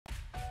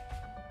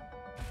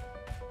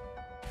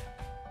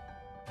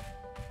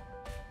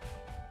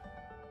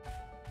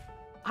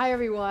Hi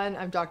everyone,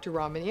 I'm Dr.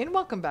 Ramani and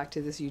welcome back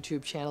to this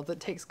YouTube channel that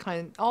takes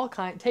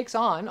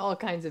on all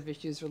kinds of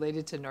issues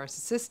related to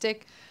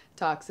narcissistic,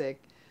 toxic,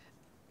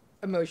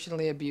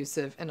 emotionally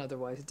abusive, and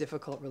otherwise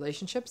difficult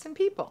relationships and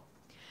people.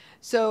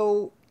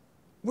 So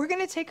we're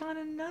going to take on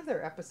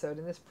another episode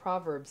in this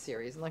proverb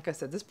series. And like I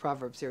said, this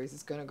proverb series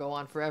is going to go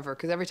on forever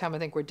because every time I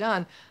think we're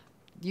done,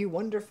 you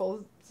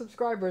wonderful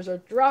subscribers are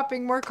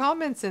dropping more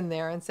comments in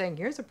there and saying,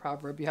 here's a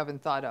proverb you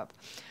haven't thought of.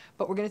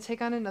 But we're going to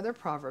take on another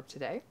proverb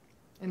today.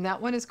 And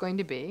that one is going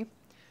to be,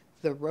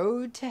 the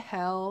road to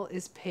hell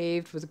is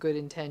paved with good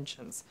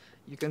intentions.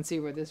 You can see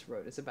where this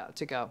road is about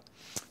to go.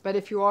 But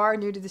if you are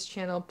new to this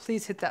channel,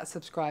 please hit that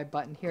subscribe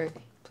button here.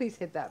 Please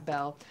hit that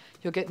bell.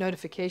 You'll get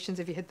notifications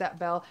if you hit that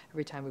bell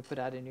every time we put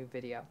out a new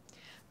video.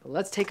 But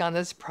let's take on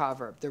this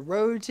proverb. The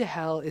road to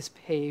hell is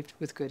paved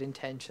with good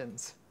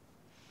intentions.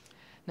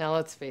 Now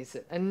let's face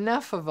it,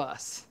 enough of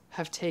us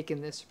have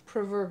taken this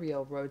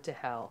proverbial road to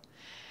hell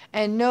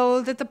and know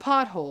that the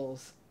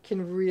potholes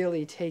can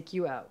really take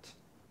you out.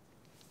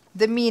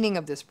 The meaning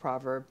of this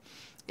proverb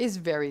is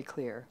very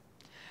clear.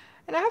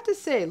 And I have to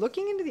say,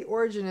 looking into the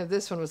origin of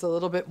this one was a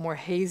little bit more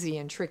hazy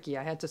and tricky.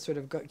 I had to sort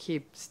of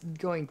keep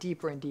going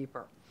deeper and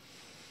deeper.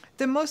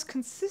 The most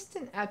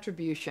consistent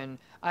attribution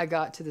I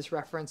got to this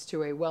reference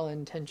to a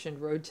well-intentioned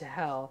road to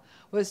hell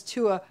was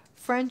to a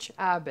French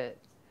abbot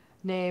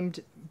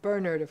named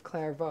Bernard of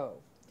Clairvaux,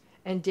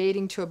 and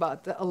dating to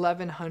about the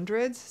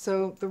 1100s,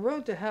 so the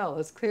road to hell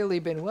has clearly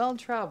been well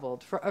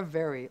traveled for a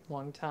very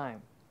long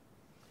time.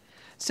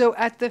 So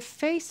at the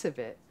face of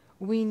it,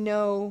 we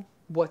know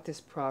what this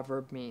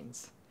proverb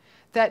means,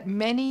 that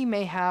many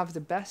may have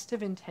the best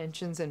of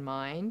intentions in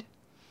mind,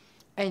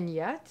 and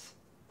yet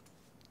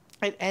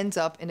it ends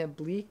up in a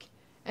bleak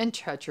and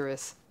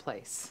treacherous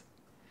place.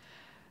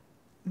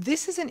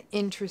 This is an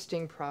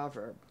interesting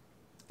proverb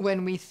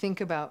when we think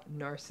about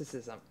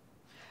narcissism,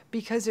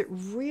 because it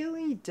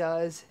really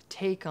does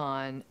take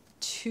on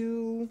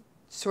two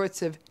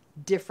sorts of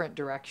different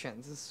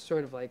directions. It's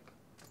sort of like,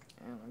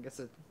 I guess,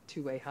 a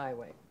two-way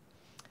highway.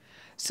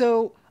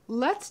 So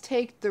let's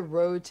take the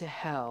road to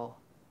hell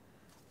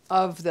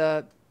of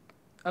the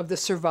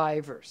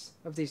survivors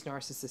of these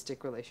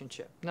narcissistic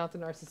relationships. Not the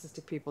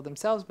narcissistic people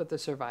themselves, but the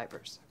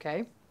survivors,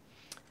 okay?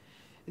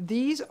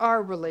 These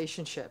are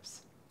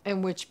relationships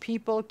in which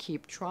people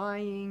keep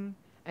trying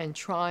and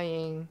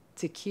trying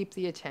to keep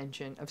the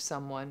attention of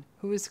someone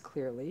who is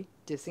clearly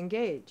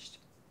disengaged.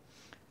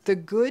 The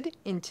good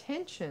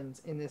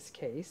intentions in this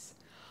case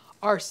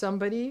are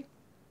somebody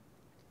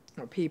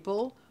or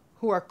people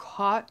who are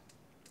caught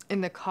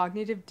in the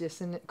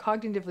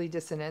cognitively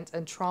dissonant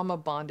and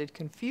trauma-bonded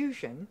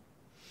confusion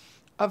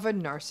of a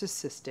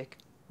narcissistic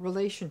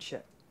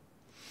relationship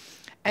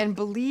and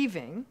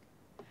believing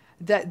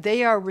that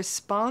they are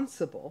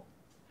responsible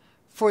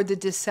for the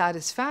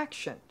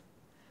dissatisfaction,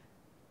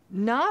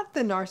 not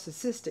the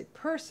narcissistic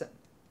person,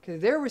 because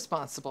they're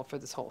responsible for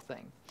this whole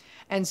thing.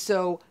 And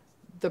so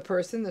the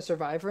person, the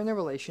survivor in the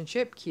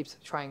relationship, keeps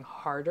trying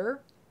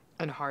harder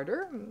and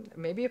harder.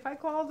 Maybe if I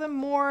call them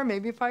more,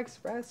 maybe if I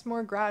express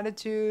more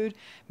gratitude,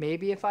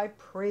 maybe if I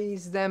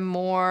praise them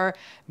more,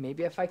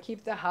 maybe if I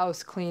keep the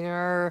house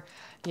cleaner,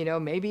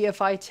 maybe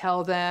if I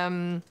tell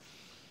them,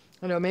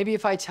 maybe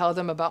if I tell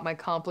them about my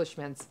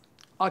accomplishments,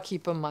 I'll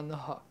keep them on the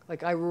hook.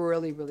 Like, I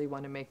really, really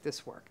want to make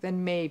this work.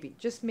 Then maybe,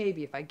 just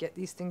maybe, if I get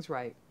these things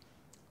right,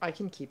 I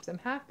can keep them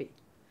happy.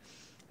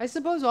 I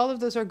suppose all of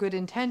those are good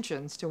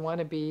intentions, to want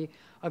to be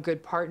a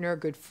good partner,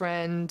 good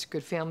friend,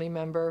 good family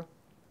member.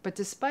 But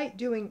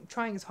despite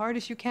trying as hard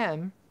as you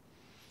can,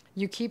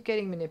 you keep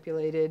getting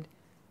manipulated,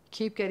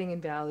 keep getting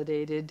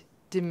invalidated,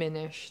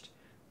 diminished,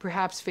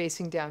 perhaps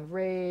facing down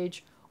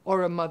rage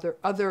or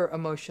other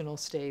emotional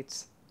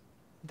states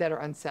that are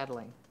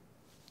unsettling.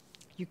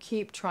 You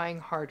keep trying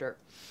harder,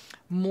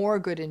 more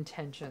good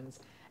intentions,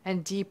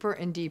 and deeper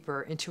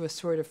into a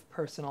sort of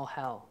personal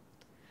hell.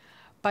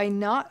 By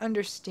not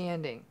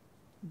understanding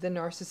the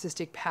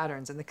narcissistic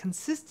patterns and the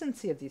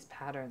consistency of these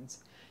patterns,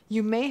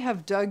 you may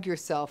have dug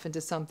yourself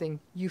into something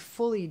you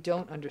fully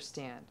don't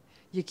understand.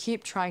 You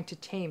keep trying to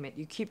tame it.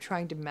 You keep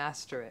trying to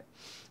master it.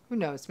 Who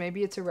knows?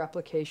 Maybe it's a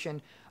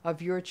replication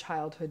of your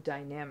childhood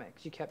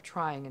dynamics. You kept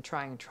trying and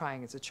trying and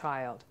trying as a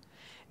child.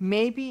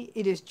 Maybe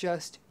it is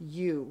just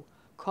you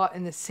caught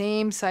in the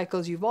same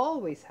cycles you've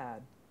always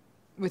had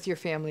with your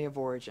family of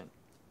origin.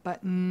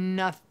 But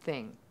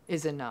nothing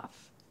is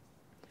enough.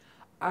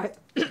 I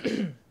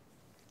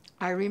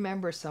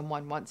remember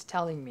someone once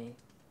telling me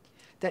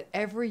that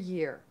every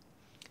year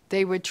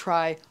they would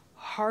try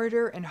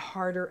harder and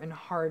harder and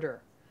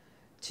harder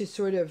to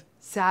sort of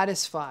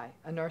satisfy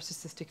a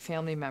narcissistic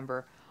family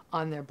member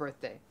on their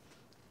birthday.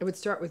 It would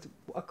start with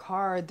a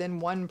card, then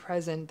one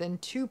present, then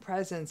two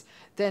presents,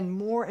 then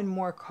more and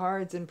more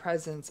cards and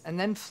presents, and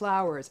then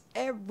flowers,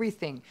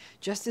 everything,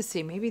 just to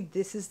see maybe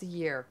this is the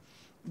year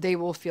they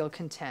will feel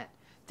content.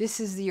 This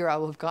is the year I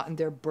will have gotten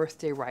their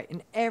birthday right.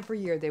 And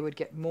every year they would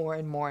get more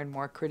and more and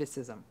more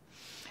criticism.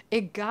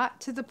 It got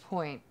to the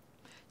point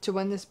to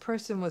when this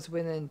person was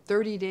within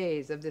 30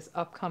 days of this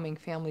upcoming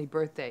family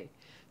birthday,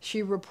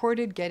 she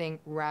reported getting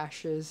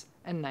rashes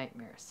and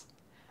nightmares.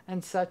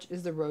 And such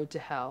is the road to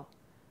hell.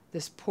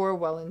 This poor,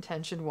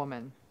 well-intentioned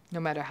woman, no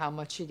matter how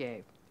much she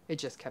gave, it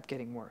just kept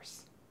getting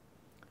worse.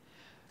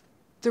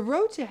 The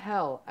road to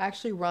hell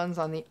actually runs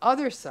on the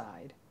other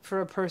side for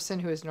a person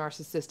who is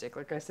narcissistic.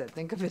 Like I said,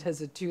 think of it as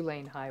a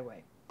two-lane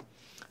highway.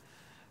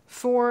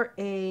 For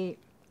a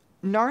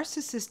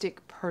narcissistic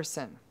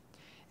person,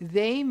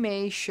 they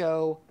may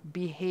show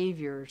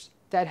behaviors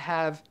that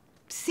have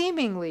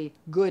seemingly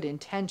good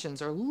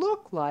intentions or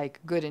look like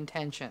good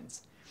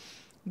intentions.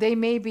 They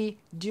may be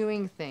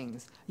doing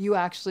things you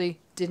actually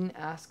didn't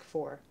ask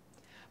for,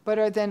 but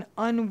are then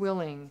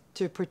unwilling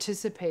to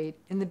participate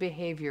in the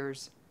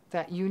behaviors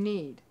that you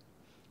need.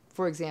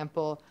 For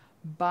example,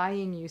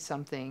 buying you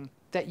something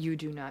that you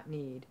do not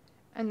need,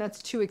 and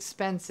that's too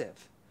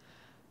expensive.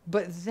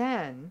 But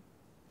then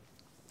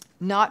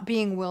not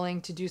being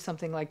willing to do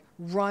something like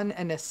run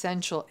an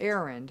essential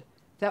errand,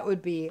 that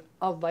would be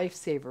a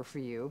lifesaver for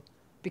you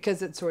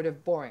because it's sort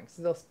of boring.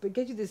 So they'll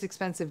get you this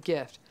expensive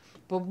gift,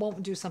 but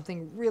won't do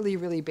something really,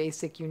 really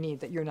basic you need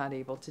that you're not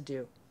able to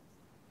do.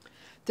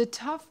 The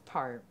tough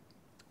part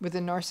with a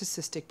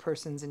narcissistic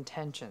person's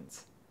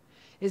intentions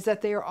is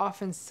that they are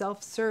often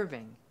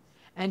self-serving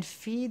and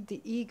feed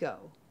the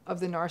ego of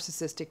the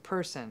narcissistic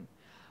person,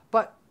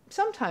 but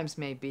sometimes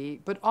may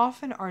be, but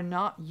often are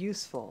not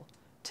useful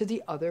to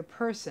the other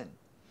person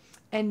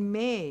and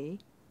may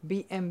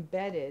be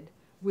embedded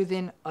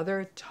within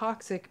other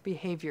toxic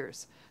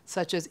behaviors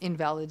such as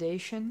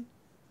invalidation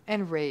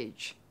and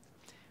rage.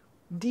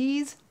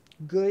 These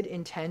good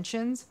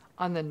intentions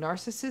on the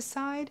narcissist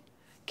side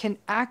can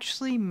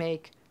actually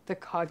make the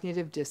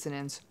cognitive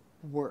dissonance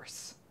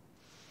worse.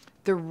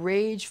 The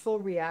rageful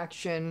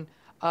reaction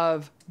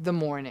of the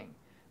morning.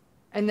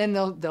 And then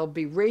they'll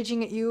be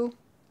raging at you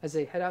as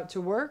they head out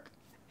to work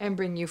and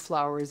bring you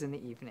flowers in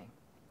the evening.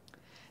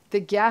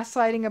 The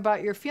gaslighting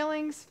about your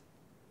feelings,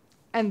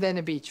 and then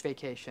a beach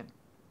vacation.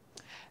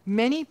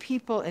 Many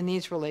people in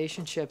these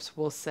relationships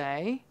will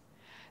say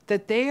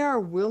that they are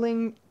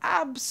willing,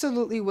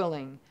 absolutely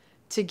willing,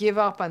 to give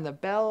up on the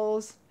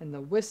bells and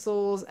the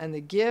whistles and the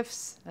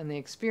gifts and the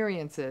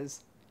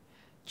experiences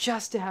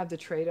just to have the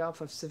trade-off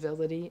of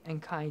civility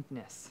and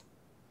kindness.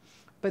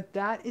 But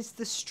that is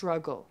the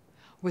struggle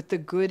with the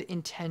good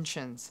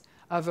intentions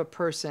of a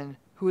person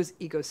who is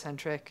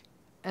egocentric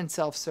and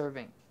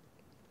self-serving.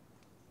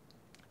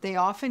 They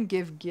often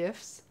give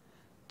gifts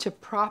to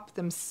prop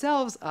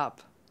themselves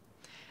up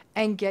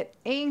and get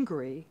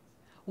angry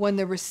when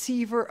the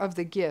receiver of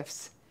the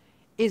gifts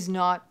is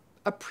not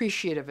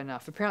appreciative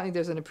enough. Apparently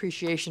there's an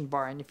appreciation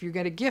bar, and if you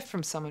get a gift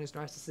from someone who's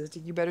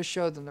narcissistic, you better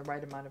show them the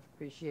right amount of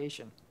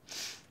appreciation.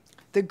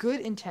 The good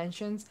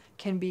intentions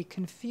can be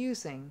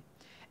confusing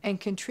and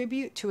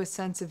contribute to a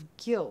sense of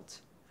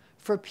guilt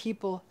for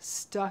people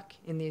stuck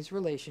in these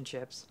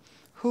relationships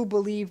who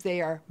believe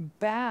they are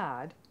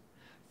bad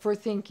for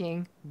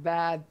thinking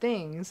bad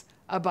things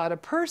about a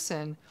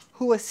person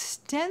who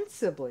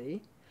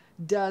ostensibly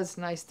does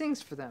nice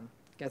things for them.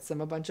 Gets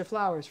them a bunch of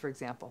flowers, for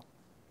example.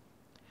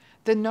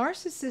 The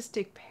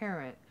narcissistic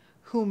parent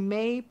who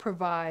may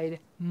provide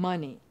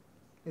money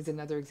is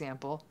another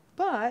example,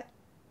 but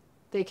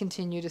they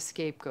continue to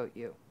scapegoat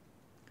you.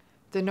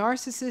 The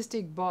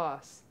narcissistic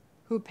boss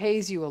who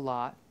pays you a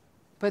lot,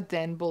 but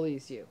then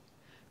bullies you.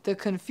 The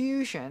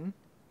confusion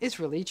is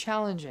really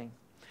challenging,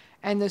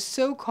 and the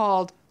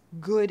so-called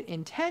good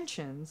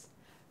intentions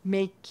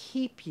may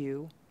keep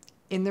you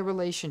in the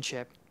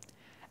relationship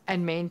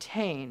and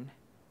maintain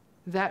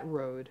that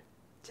road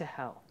to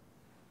hell.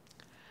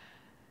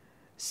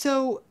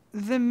 So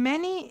the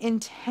many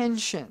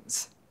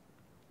intentions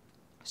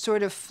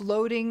sort of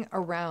floating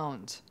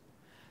around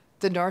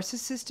the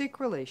narcissistic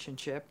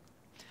relationship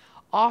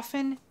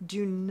often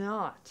do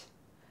not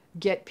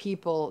get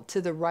people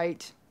to the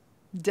right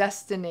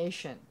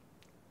destination,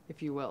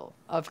 if you will,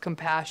 of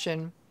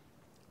compassion,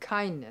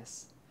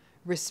 kindness,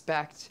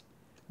 respect,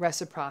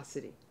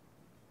 reciprocity.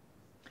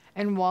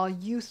 And while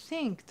you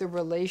think the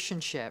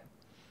relationship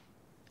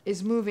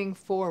is moving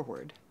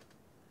forward,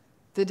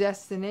 the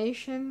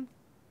destination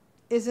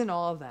isn't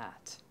all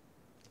that.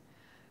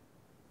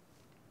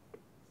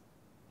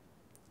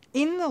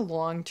 In the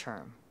long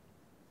term,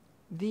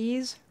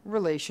 these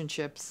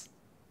relationships,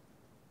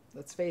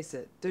 let's face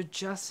it, they're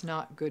just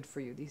not good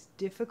for you. These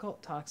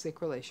difficult,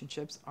 toxic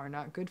relationships are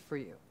not good for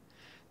you.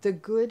 The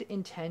good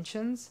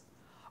intentions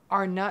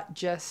are not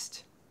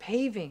just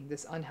paving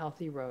this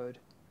unhealthy road,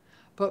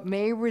 but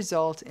may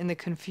result in the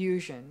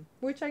confusion,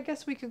 which I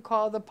guess we could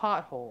call the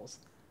potholes,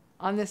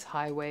 on this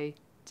highway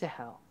to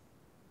hell.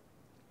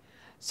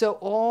 So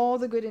all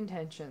the good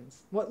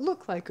intentions, what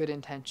look like good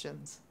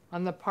intentions,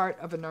 on the part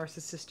of a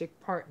narcissistic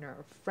partner,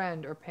 or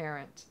friend, or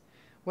parent,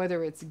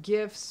 whether it's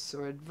gifts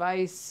or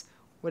advice,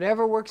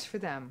 whatever works for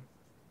them,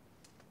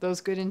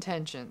 those good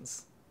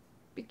intentions,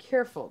 be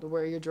careful to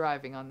where you're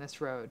driving on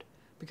this road,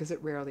 because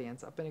it rarely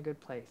ends up in a good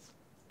place.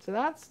 So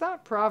that's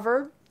that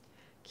proverb.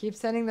 Keep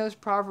sending those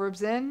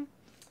proverbs in.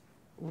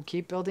 we'll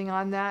keep building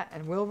on that,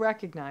 and we'll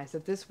recognize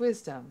that this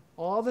wisdom,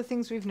 all the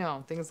things we've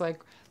known, things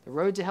like the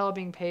road to hell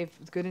being paved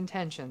with good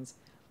intentions,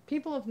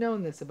 people have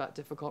known this about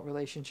difficult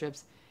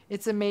relationships.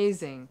 It's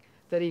amazing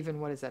that even,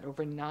 what is that,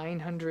 over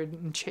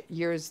 900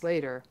 years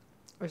later,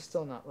 we're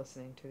still not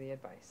listening to the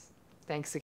advice. Thanks again.